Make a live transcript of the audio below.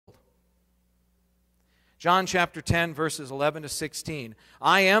John chapter 10, verses 11 to 16.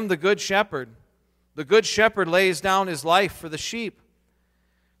 I am the good shepherd. The good shepherd lays down his life for the sheep.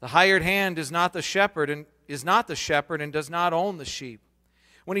 The hired hand is not the shepherd and does not own the sheep.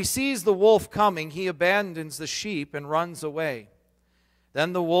 When he sees the wolf coming, he abandons the sheep and runs away.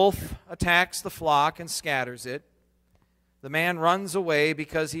 Then the wolf attacks the flock and scatters it. The man runs away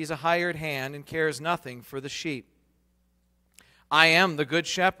because he's a hired hand and cares nothing for the sheep. I am the good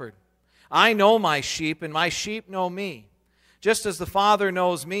shepherd. I know my sheep, and my sheep know me. Just as the Father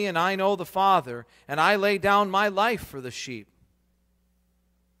knows me, and I know the Father, and I lay down my life for the sheep.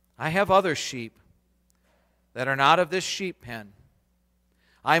 I have other sheep that are not of this sheep pen.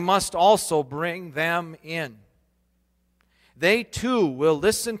 I must also bring them in. They too will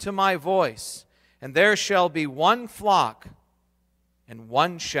listen to my voice, and there shall be one flock and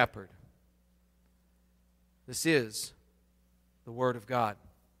one shepherd. This is the Word of God.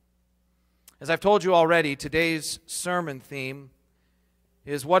 As I've told you already, today's sermon theme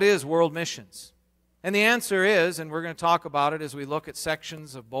is, what is world missions? And the answer is, and we're going to talk about it as we look at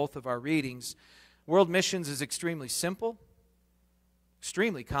sections of both of our readings, world missions is extremely simple,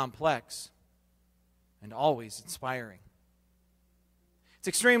 extremely complex, and always inspiring. It's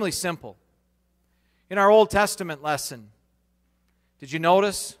extremely simple. In our Old Testament lesson, did you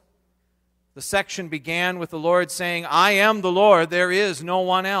notice the section began with the Lord saying, I am the Lord, there is no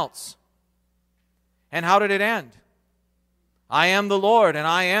one else. And how did it end? I am the Lord, and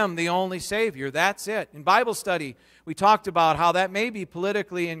I am the only Savior. That's it. In Bible study, we talked about how that may be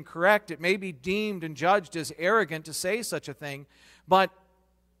politically incorrect. It may be deemed and judged as arrogant to say such a thing. But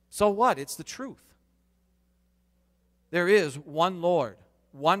so what? It's the truth. There is one Lord,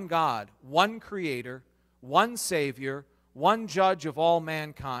 one God, one Creator, one Savior, one Judge of all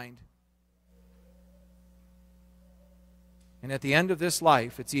mankind. And at the end of this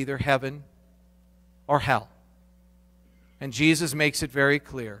life, it's either heaven or hell. And Jesus makes it very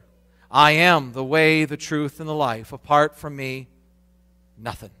clear. I am the way, the truth, and the life. Apart from me,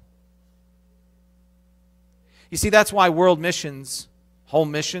 nothing. You see, that's why world missions, home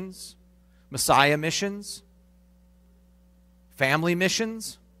missions, Messiah missions, family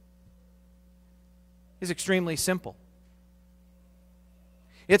missions is extremely simple.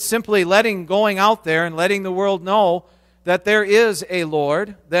 It's simply going out there and letting the world know that there is a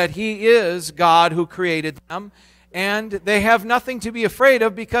Lord, that He is God who created them, and they have nothing to be afraid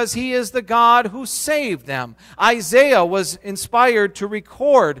of because He is the God who saved them. Isaiah was inspired to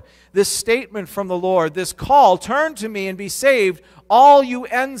record this statement from the Lord, this call, turn to me and be saved, all you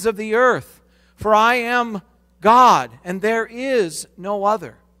ends of the earth, for I am God, and there is no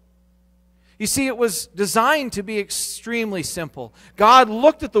other. You see, it was designed to be extremely simple. God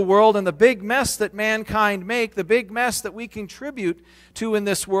looked at the world and the big mess that mankind make, the big mess that we contribute to in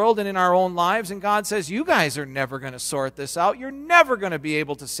this world and in our own lives, and God says, you guys are never going to sort this out. You're never going to be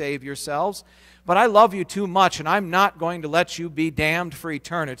able to save yourselves. But I love you too much, and I'm not going to let you be damned for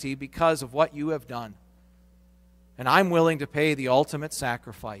eternity because of what you have done. And I'm willing to pay the ultimate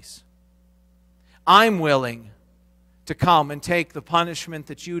sacrifice. I'm willing to come and take the punishment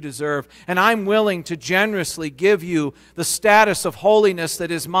that you deserve. And I'm willing to generously give you the status of holiness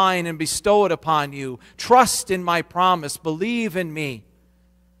that is mine and bestow it upon you. Trust in my promise. Believe in me.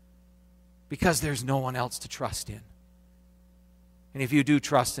 Because there's no one else to trust in. And if you do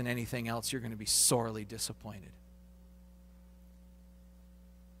trust in anything else, you're going to be sorely disappointed.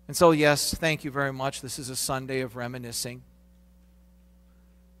 And so, yes, thank you very much. This is a Sunday of reminiscing.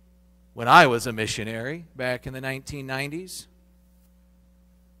 When I was a missionary back in the 1990s,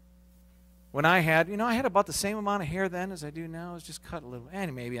 when I had about the same amount of hair then as I do now. I was just cut a little,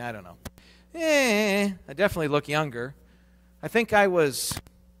 and maybe, I don't know. I definitely look younger. I think I was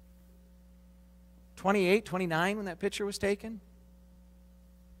 28, 29 when that picture was taken.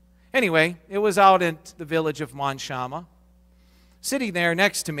 Anyway, it was out at the village of Monshama. Sitting there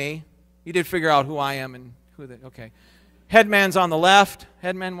next to me, you did figure out who I am and okay. Headman's on the left.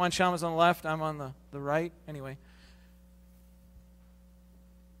 Headman Monshama's on the left. I'm on the right. Anyway.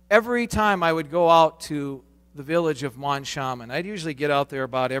 Every time I would go out to the village of Monshama, and I'd usually get out there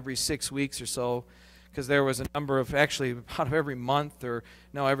about every 6 weeks or so, because there was a number of, actually about every month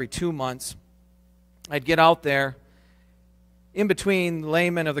every 2 months, I'd get out there. In between, the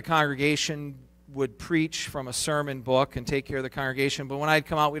laymen of the congregation would preach from a sermon book and take care of the congregation. But when I'd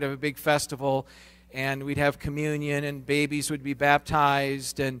come out, we'd have a big festival, and we'd have communion, and babies would be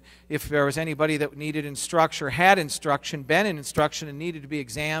baptized, and if there was anybody that needed instruction or had instruction, been in instruction and needed to be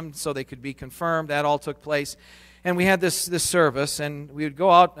examined so they could be confirmed, that all took place. And we had this service, and we would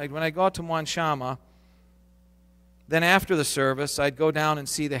go out, when I go out to Monshama, then after the service, I'd go down and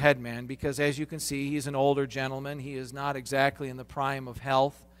see the headman because, as you can see, he's an older gentleman. He is not exactly in the prime of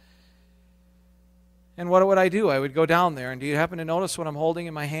health. And what would I do? I would go down there, and do you happen to notice what I'm holding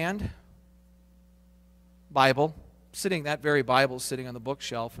in my hand? Bible. That very Bible is sitting on the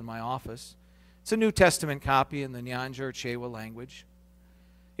bookshelf in my office. It's a New Testament copy in the Nyanja or Chewa language.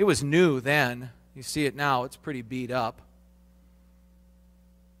 It was new then. You see it now. It's pretty beat up.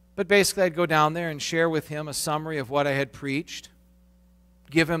 But basically, I'd go down there and share with him a summary of what I had preached,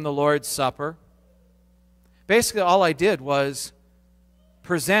 give him the Lord's Supper. Basically, all I did was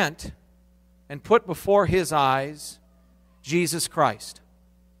present and put before his eyes Jesus Christ.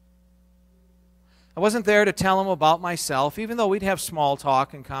 I wasn't there to tell him about myself, even though we'd have small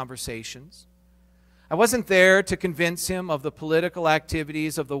talk and conversations. I wasn't there to convince him of the political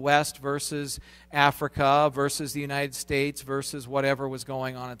activities of the West versus Africa versus the United States versus whatever was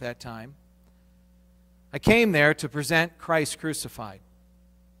going on at that time. I came there to present Christ crucified.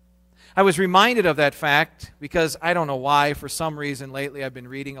 I was reminded of that fact because I don't know why, for some reason lately I've been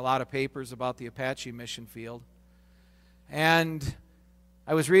reading a lot of papers about the Apache mission field. And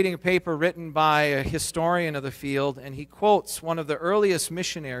I was reading a paper written by a historian of the field, and he quotes one of the earliest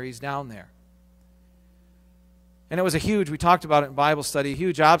missionaries down there. And it was we talked about it in Bible study, a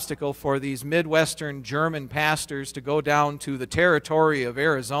huge obstacle for these Midwestern German pastors to go down to the territory of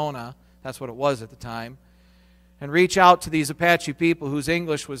Arizona, that's what it was at the time, and reach out to these Apache people whose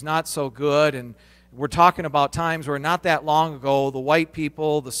English was not so good. And we're talking about times where not that long ago, the white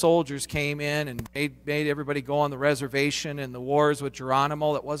people, the soldiers came in and made everybody go on the reservation in the wars with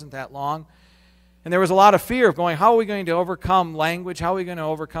Geronimo. That wasn't that long. And there was a lot of fear of going, how are we going to overcome language? How are we going to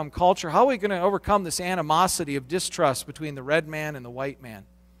overcome culture? How are we going to overcome this animosity of distrust between the red man and the white man?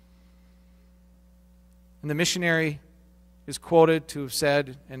 And the missionary is quoted to have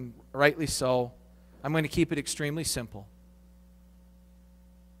said, and rightly so, I'm going to keep it extremely simple.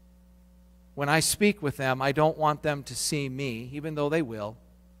 When I speak with them, I don't want them to see me, even though they will,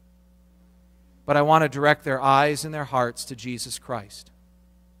 but I want to direct their eyes and their hearts to Jesus Christ.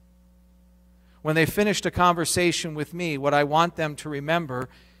 When they finished a conversation with me, what I want them to remember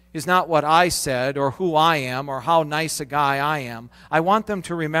is not what I said or who I am or how nice a guy I am. I want them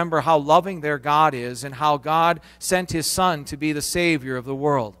to remember how loving their God is and how God sent His Son to be the Savior of the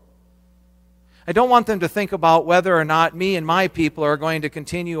world. I don't want them to think about whether or not me and my people are going to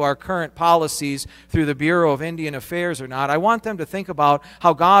continue our current policies through the Bureau of Indian Affairs or not. I want them to think about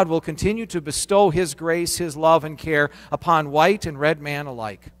how God will continue to bestow His grace, His love, and care upon white and red man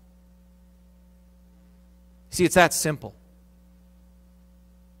alike. See, it's that simple.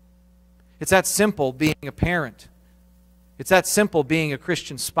 It's that simple being a parent. It's that simple being a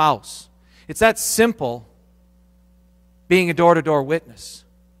Christian spouse. It's that simple being a door-to-door witness.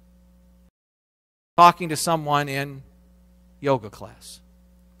 Talking to someone in yoga class.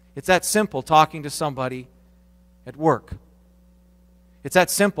 It's that simple talking to somebody at work. It's that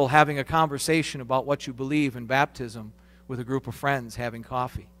simple having a conversation about what you believe in baptism with a group of friends having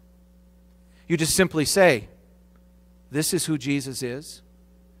coffee. You just simply say, this is who Jesus is.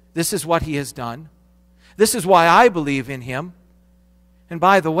 This is what He has done. This is why I believe in Him. And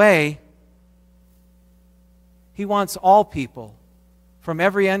by the way, He wants all people from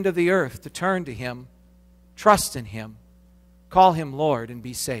every end of the earth to turn to Him, trust in Him, call Him Lord, and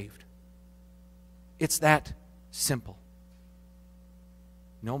be saved. It's that simple.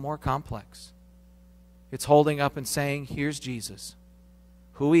 No more complex. It's holding up and saying, here's Jesus,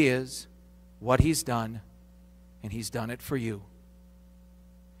 who He is, what He's done, and He's done it for you.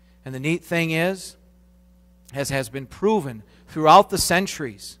 And the neat thing is, as has been proven throughout the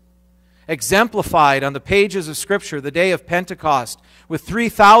centuries, exemplified on the pages of Scripture the day of Pentecost, with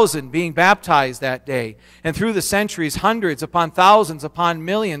 3,000 being baptized that day, and through the centuries, hundreds upon thousands upon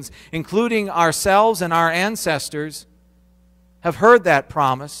millions, including ourselves and our ancestors, have heard that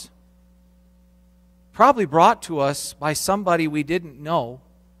promise, probably brought to us by somebody we didn't know,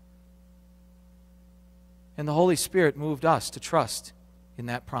 and the Holy Spirit moved us to trust in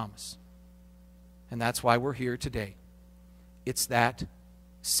that promise. And that's why we're here today. It's that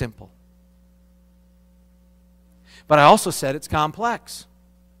simple. But I also said it's complex,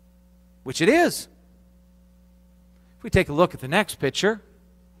 which it is. If we take a look at the next picture,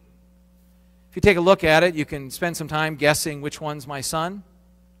 if you take a look at it, you can spend some time guessing which one's my son.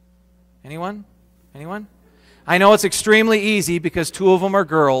 Anyone? Anyone? I know it's extremely easy because two of them are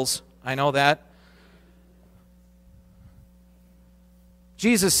girls. I know that.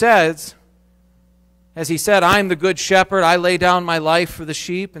 Jesus says, as He said, I'm the good shepherd, I lay down my life for the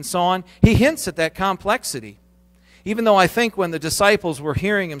sheep, and so on. He hints at that complexity. Even though I think when the disciples were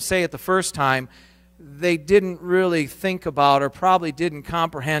hearing Him say it the first time, they didn't really think about or probably didn't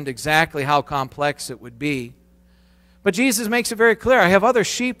comprehend exactly how complex it would be. But Jesus makes it very clear, I have other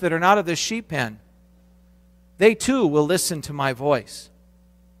sheep that are not of this sheep pen. They too will listen to my voice.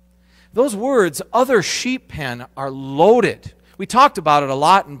 Those words, other sheep pen, are loaded. We talked about it a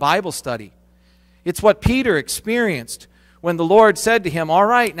lot in Bible study. It's what Peter experienced when the Lord said to him, all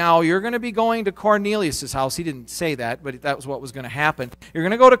right, now you're going to be going to Cornelius' house. He didn't say that, but that was what was going to happen. You're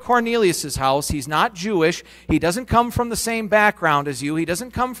going to go to Cornelius' house. He's not Jewish. He doesn't come from the same background as you. He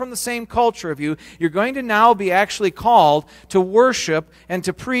doesn't come from the same culture of you. You're going to now be actually called to worship and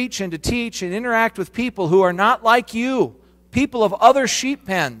to preach and to teach and interact with people who are not like you, people of other sheep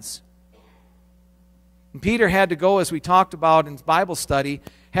pens. And Peter had to go, as we talked about in Bible study,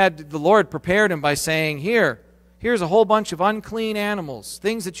 had the Lord prepared him by saying, here's a whole bunch of unclean animals,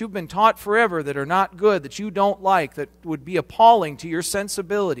 things that you've been taught forever that are not good, that you don't like, that would be appalling to your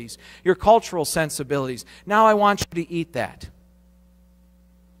sensibilities, your cultural sensibilities. Now I want you to eat that.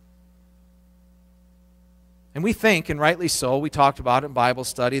 And we think, and rightly so, we talked about it in Bible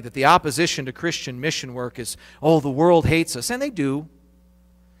study, that the opposition to Christian mission work is, oh, the world hates us. And they do.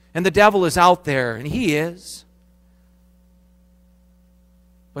 And the devil is out there, and he is.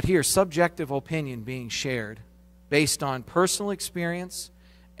 But here's subjective opinion being shared based on personal experience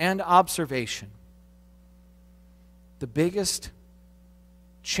and observation. The biggest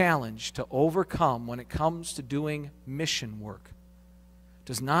challenge to overcome when it comes to doing mission work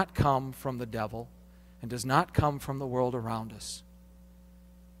does not come from the devil and does not come from the world around us.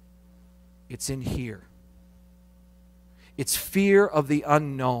 It's in here. It's fear of the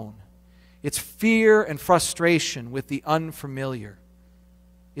unknown. It's fear and frustration with the unfamiliar.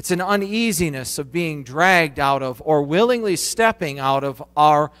 It's an uneasiness of being dragged out of or willingly stepping out of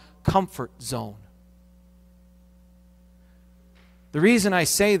our comfort zone. The reason I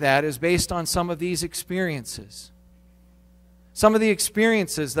say that is based on some of these experiences. Some of the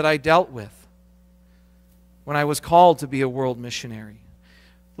experiences that I dealt with when I was called to be a world missionary.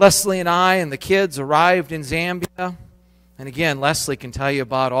 Leslie and I and the kids arrived in Zambia. And again, Leslie can tell you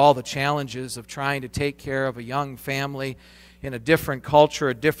about all the challenges of trying to take care of a young family in a different culture,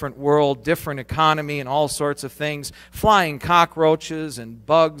 a different world, different economy, and all sorts of things. Flying cockroaches and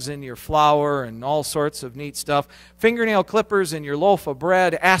bugs in your flour and all sorts of neat stuff. Fingernail clippers in your loaf of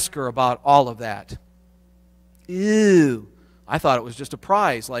bread. Ask her about all of that. Ew. I thought it was just a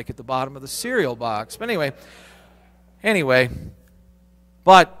prize, like at the bottom of the cereal box. But anyway.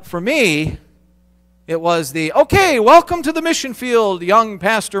 But for me, it was okay, welcome to the mission field, young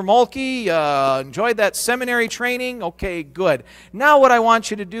Pastor Mulkey. Enjoyed that seminary training? Okay, good. Now what I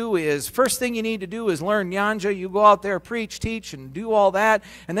want you to do is, first thing you need to do is learn Nyanja. You go out there, preach, teach, and do all that.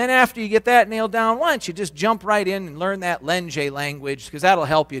 And then after you get that nailed down, why don't you just jump right in and learn that Lenje language, because that'll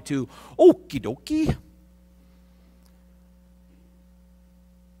help you too. Okie dokie.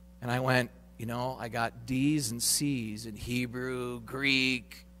 And I went, I got D's and C's in Hebrew,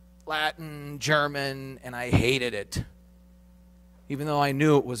 Greek, Latin, German, and I hated it. Even though I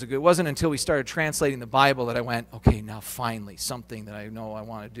knew it was it wasn't until we started translating the Bible that I went, okay, now finally, something that I know I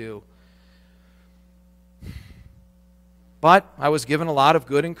want to do. But I was given a lot of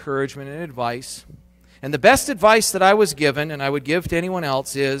good encouragement and advice. And the best advice that I was given, and I would give to anyone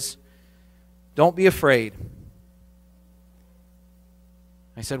else, is don't be afraid.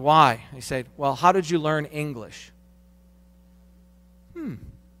 I said, why? He said, well, how did you learn English?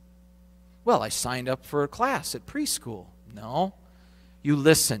 Well, I signed up for a class at preschool. No. You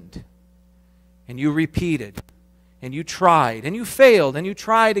listened, and you repeated, and you tried, and you failed, and you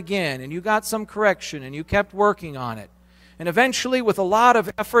tried again, and you got some correction, and you kept working on it. And eventually, with a lot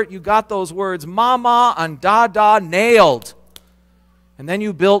of effort, you got those words, mama and dada, nailed. And then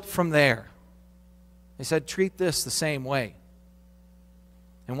you built from there. They said, treat this the same way.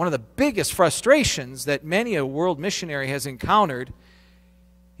 And one of the biggest frustrations that many a world missionary has encountered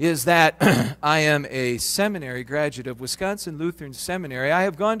is that I am a seminary graduate of Wisconsin Lutheran Seminary. I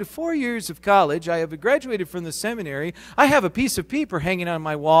have gone to 4 years of college. I have graduated from the seminary. I have a piece of paper hanging on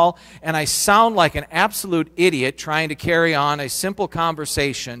my wall, and I sound like an absolute idiot trying to carry on a simple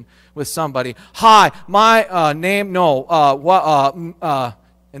conversation with somebody. Hi, my name,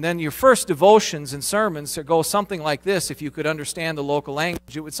 and then your first devotions and sermons go something like this. If you could understand the local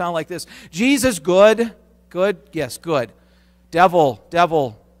language, it would sound like this. Jesus, good. Good? Yes, good. Devil,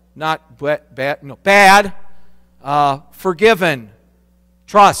 not bad. No, bad. Forgiven.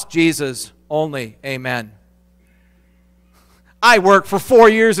 Trust Jesus only. Amen. I worked for 4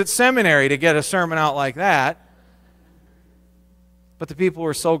 years at seminary to get a sermon out like that. But the people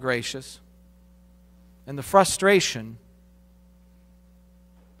were so gracious. And the frustration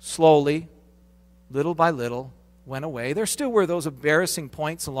slowly, little by little, went away. There still were those embarrassing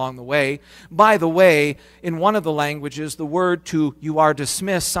points along the way. By the way, in one of the languages, the word to "you are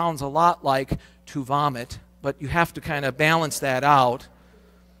dismissed" sounds a lot like "to vomit," but you have to kind of balance that out.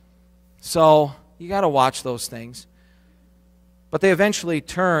 So you got to watch those things. But they eventually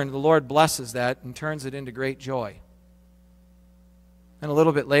turn, the Lord blesses that and turns it into great joy. And a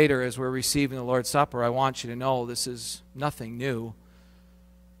little bit later, as we're receiving the Lord's Supper, I want you to know this is nothing new.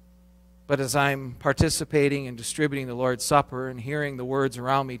 But as I'm participating and distributing the Lord's Supper and hearing the words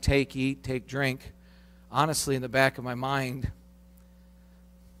around me, take, eat, take, drink, honestly, in the back of my mind,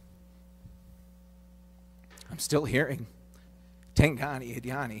 I'm still hearing, Tengani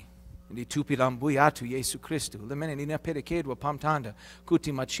Ediani, Ndi tupilambuiatu Yesu Kristu, lemene nina perekedwa pamtanda,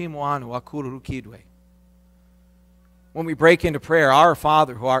 kuti machimo anu akururukidwe. When we break into prayer, Our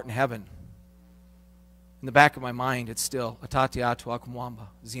Father who art in heaven, in the back of my mind, it's still, Atati atu akumwamba,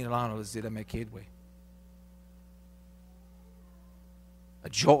 zinalano zida mekedwe. A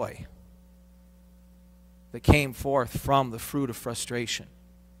joy that came forth from the fruit of frustration.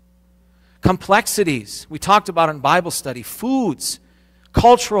 Complexities, we talked about in Bible study, foods,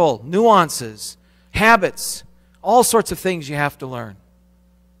 cultural nuances, habits, all sorts of things you have to learn.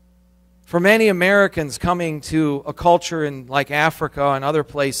 For many Americans coming to a culture in like Africa and other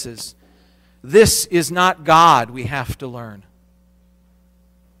places, this is not God we have to learn.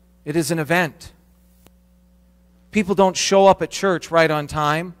 It is an event. People don't show up at church right on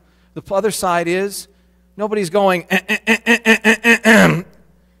time. The other side is, nobody's going,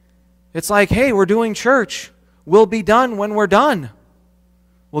 It's like, hey, we're doing church. We'll be done when we're done.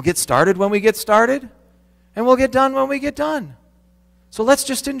 We'll get started when we get started, and we'll get done when we get done. So let's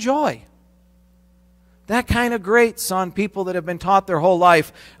just enjoy. That kind of grates on people that have been taught their whole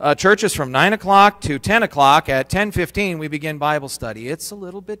life. Churches from 9 o'clock to 10 o'clock. At 10:15 we begin Bible study. It's a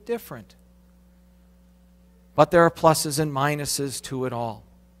little bit different. But there are pluses and minuses to it all.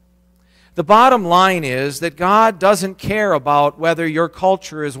 The bottom line is that God doesn't care about whether your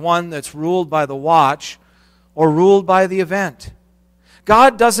culture is one that's ruled by the watch or ruled by the event.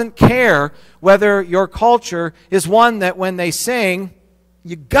 God doesn't care whether your culture is one that when they sing,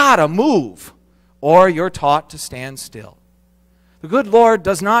 you gotta move, or you're taught to stand still. The good Lord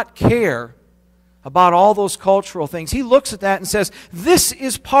does not care about all those cultural things. He looks at that and says, this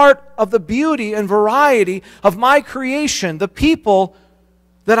is part of the beauty and variety of my creation, the people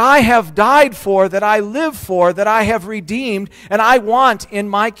that I have died for, that I live for, that I have redeemed, and I want in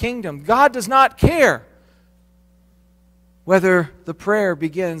my kingdom. God does not care whether the prayer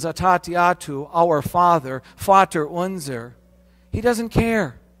begins, Atati atu, our Father, Vater unser. He doesn't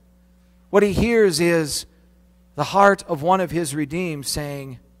care. What he hears is the heart of one of his redeemed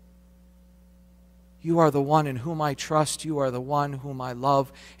saying, you are the one in whom I trust, you are the one whom I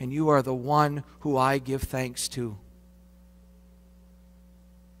love, and you are the one who I give thanks to.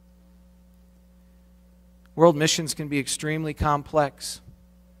 World missions can be extremely complex,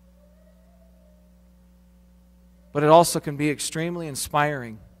 but it also can be extremely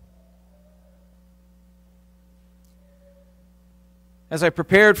inspiring. As I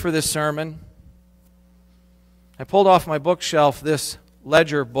prepared for this sermon, I pulled off my bookshelf this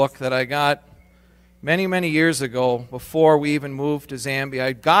ledger book that I got many, many years ago before we even moved to Zambia.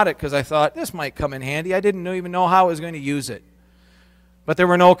 I got it because I thought this might come in handy. I didn't even know how I was going to use it. But there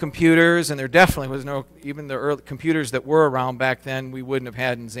were no computers, and there definitely was no, even the early computers that were around back then, we wouldn't have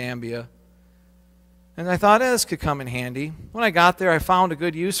had in Zambia. And I thought, this could come in handy. When I got there, I found a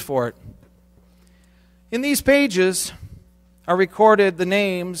good use for it. In these pages are recorded the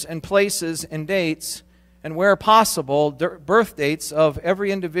names and places and dates, and where possible, birth dates of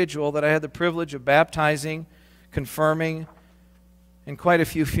every individual that I had the privilege of baptizing, confirming, and quite a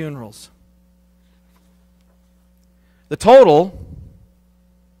few funerals. The total,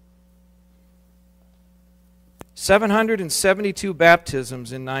 772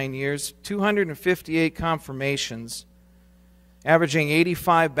 baptisms in 9 years, 258 confirmations, averaging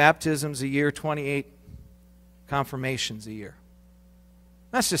 85 baptisms a year, 28 confirmations a year.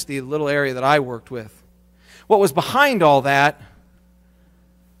 That's just the little area that I worked with. What was behind all that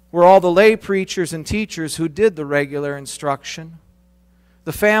were all the lay preachers and teachers who did the regular instruction,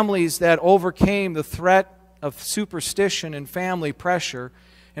 the families that overcame the threat of superstition and family pressure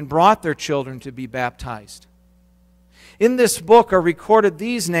and brought their children to be baptized. In this book are recorded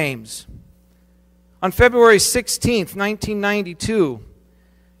these names. On February 16th, 1992,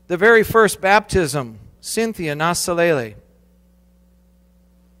 the very first baptism, Cynthia Nasalele.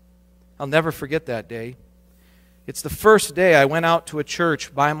 I'll never forget that day. It's the first day I went out to a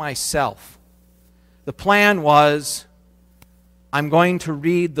church by myself. The plan was I'm going to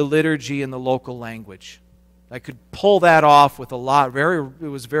read the liturgy in the local language. I could pull that off with a lot. It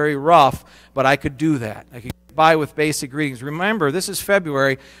was very rough, but I could do that. I could get by with basic readings. Remember, this is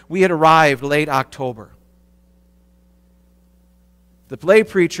February. We had arrived late October. The lay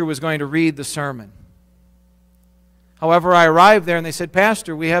preacher was going to read the sermon. However, I arrived there and they said,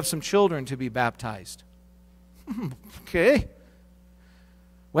 "Pastor, we have some children to be baptized." Okay.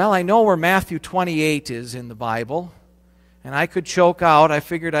 Well, I know where Matthew 28 is in the Bible, and I could choke out. I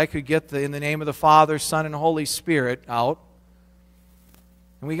figured I could get in the name of the Father, Son, and Holy Spirit out.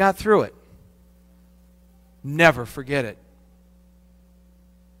 And we got through it. Never forget it.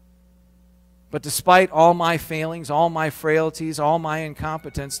 But despite all my failings, all my frailties, all my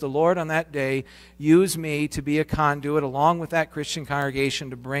incompetence, the Lord on that day used me to be a conduit along with that Christian congregation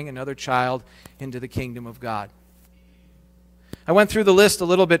to bring another child into the kingdom of God. I went through the list a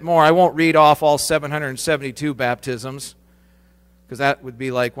little bit more. I won't read off all 772 baptisms, because that would be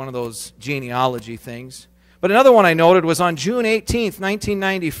like one of those genealogy things. But another one I noted was on June 18th,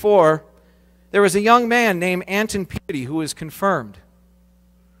 1994, there was a young man named Anton Peary who was confirmed.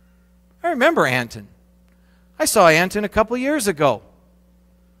 I remember Anton. I saw Anton a couple years ago.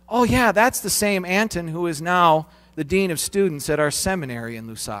 Oh yeah, that's the same Anton who is now the dean of students at our seminary in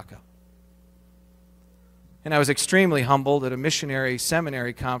Lusaka. And I was extremely humbled at a missionary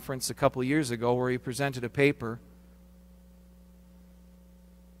seminary conference a couple years ago where he presented a paper.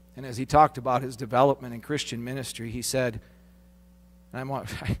 And as he talked about his development in Christian ministry, he said,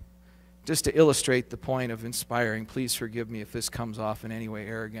 just to illustrate the point of inspiring, please forgive me if this comes off in any way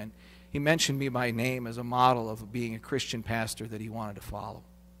arrogant. He mentioned me by name as a model of being a Christian pastor that he wanted to follow.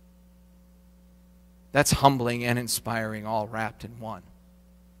 That's humbling and inspiring, all wrapped in one.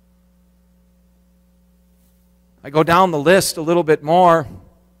 I go down the list a little bit more.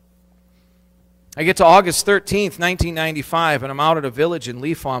 I get to August 13th, 1995, and I'm out at a village in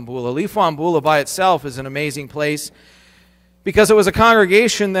Lifambula. Lifambula by itself is an amazing place because it was a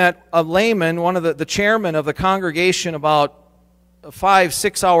congregation that a layman, one of the chairman of the congregation, about a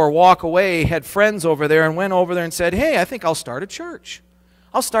 5-6 hour walk away, had friends over there and went over there and said, "Hey, I think I'll start a church.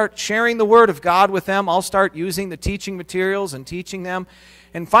 I'll start sharing the Word of God with them. I'll start using the teaching materials and teaching them."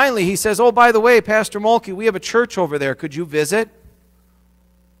 And finally he says, "Oh, by the way, Pastor Mulkey, we have a church over there. Could you visit?"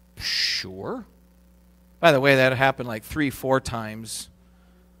 Sure. By the way, that happened like 3-4 times.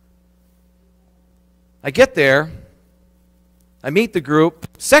 I get there. I meet the group.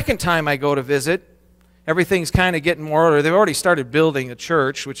 Second time I go to visit, everything's kind of getting more order. They've already started building a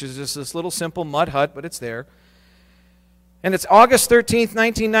church, which is just this little simple mud hut, but it's there. And it's August 13th,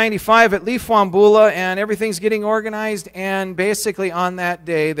 1995 at Lifambula, and everything's getting organized, and basically on that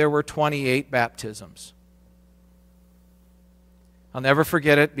day there were 28 baptisms. I'll never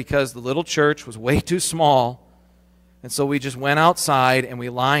forget it because the little church was way too small, and so we just went outside and we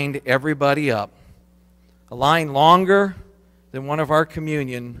lined everybody up. A line longer than one of our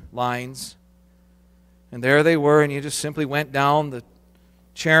communion lines. And there they were, and you just simply went down, the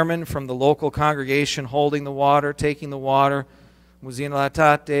chairman from the local congregation holding the water, taking the water, Muzina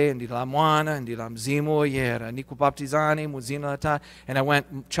latate, and la moana, and la mzimo yera, niku baptizani, muzina latate. And I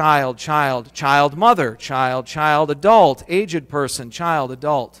went child, child, child, mother, child, child, adult, aged person, child,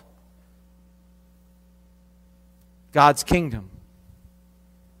 adult. God's kingdom.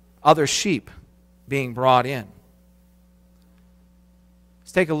 Other sheep being brought in.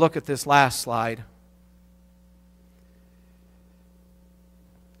 Let's take a look at this last slide.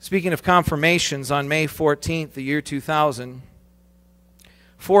 Speaking of confirmations, on May 14th, the year 2000,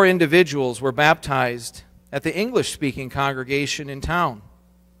 4 individuals were baptized at the English-speaking congregation in town.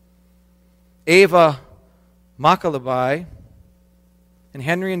 Ava Makalabai and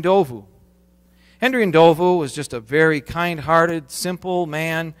Henry Ndovu. Henry Ndovu was just a very kind-hearted, simple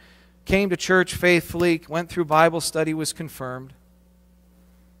man, came to church faithfully, went through Bible study, was confirmed.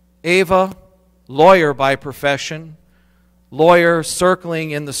 Ava, lawyer by profession, lawyer circling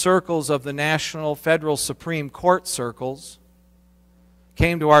in the circles of the National Federal Supreme Court circles,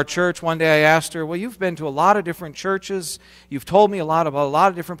 came to our church. One day I asked her, "Well, you've been to a lot of different churches. You've told me a lot about a lot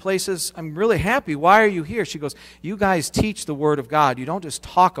of different places. I'm really happy. Why are you here?" She goes, "You guys teach the Word of God. You don't just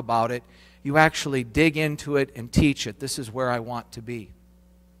talk about it. You actually dig into it and teach it. This is where I want to be."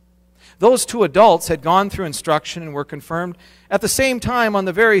 Those 2 adults had gone through instruction and were confirmed. At the same time, on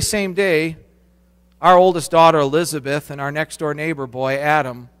the very same day, our oldest daughter, Elizabeth, and our next-door neighbor boy,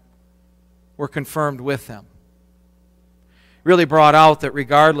 Adam, were confirmed with them. Really brought out that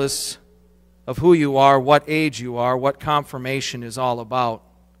regardless of who you are, what age you are, what confirmation is all about.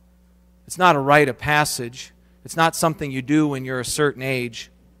 It's not a rite of passage. It's not something you do when you're a certain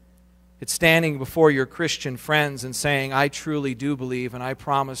age. It's standing before your Christian friends and saying, I truly do believe and I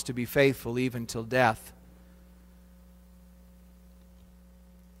promise to be faithful even till death.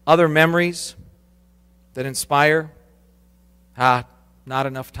 Other memories that inspire? Not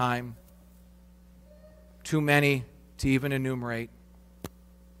enough time. Too many to even enumerate.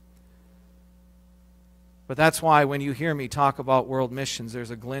 But that's why when you hear me talk about world missions, there's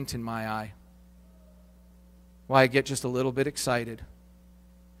a glint in my eye. Why I get just a little bit excited.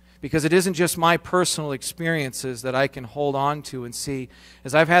 Because it isn't just my personal experiences that I can hold on to and see.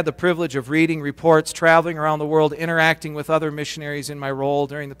 As I've had the privilege of reading reports, traveling around the world, interacting with other missionaries in my role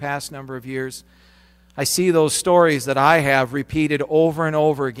during the past number of years, I see those stories that I have repeated over and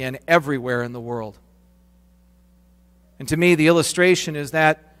over again everywhere in the world. And to me, the illustration is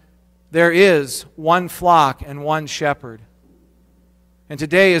that there is one flock and one shepherd. And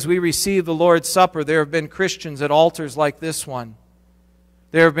today, as we receive the Lord's Supper, there have been Christians at altars like this one.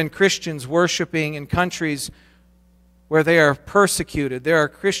 There have been Christians worshiping in countries where they are persecuted. There are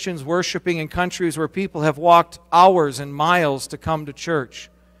Christians worshiping in countries where people have walked hours and miles to come to church.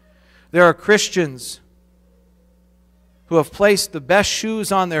 There are Christians who have placed the best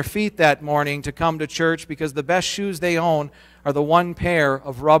shoes on their feet that morning to come to church because the best shoes they own are the one pair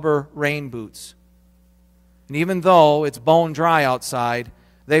of rubber rain boots. And even though it's bone dry outside,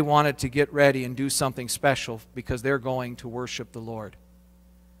 they wanted to get ready and do something special because they're going to worship the Lord.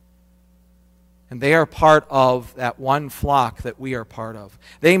 And they are part of that one flock that we are part of.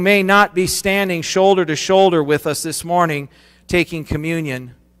 They may not be standing shoulder to shoulder with us this morning taking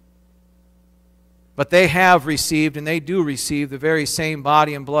communion, but they have received, and they do receive, the very same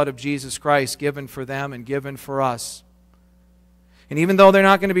body and blood of Jesus Christ given for them and given for us. And even though they're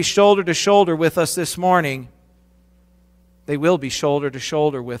not going to be shoulder to shoulder with us this morning, they will be shoulder to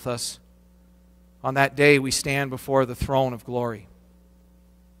shoulder with us on that day we stand before the throne of glory.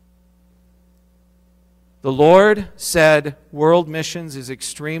 The Lord said world missions is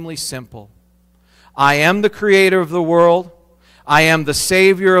extremely simple. I am the creator of the world. I am the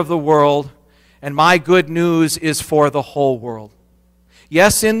Savior of the world. And my good news is for the whole world.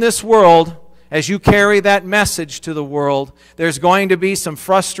 Yes, in this world, as you carry that message to the world, there's going to be some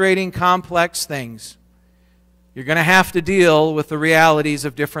frustrating, complex things. You're going to have to deal with the realities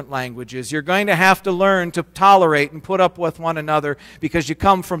of different languages. You're going to have to learn to tolerate and put up with one another because you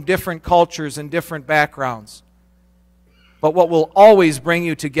come from different cultures and different backgrounds. But what will always bring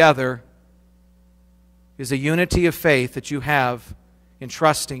you together is a unity of faith that you have in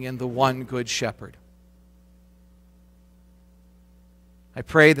trusting in the one good shepherd. I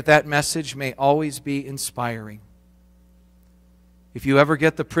pray that that message may always be inspiring. If you ever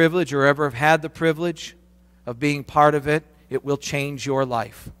get the privilege or ever have had the privilege of being part of it, it will change your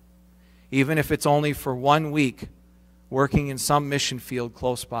life. Even if it's only for 1 week working in some mission field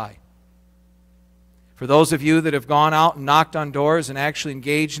close by. For those of you that have gone out and knocked on doors and actually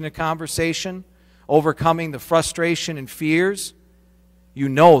engaged in a conversation, overcoming the frustration and fears, you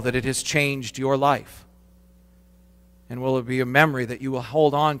know that it has changed your life. And will be a memory that you will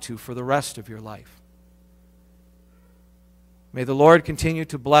hold on to for the rest of your life. May the Lord continue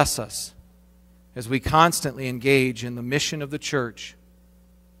to bless us as we constantly engage in the mission of the church,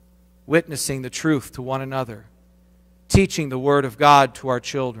 witnessing the truth to one another, teaching the Word of God to our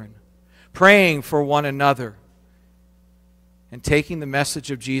children, praying for one another, and taking the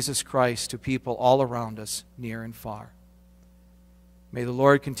message of Jesus Christ to people all around us, near and far. May the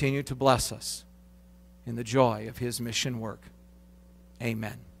Lord continue to bless us in the joy of His mission work.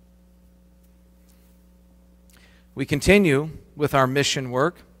 Amen. We continue with our mission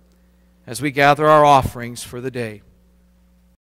work as we gather our offerings for the day.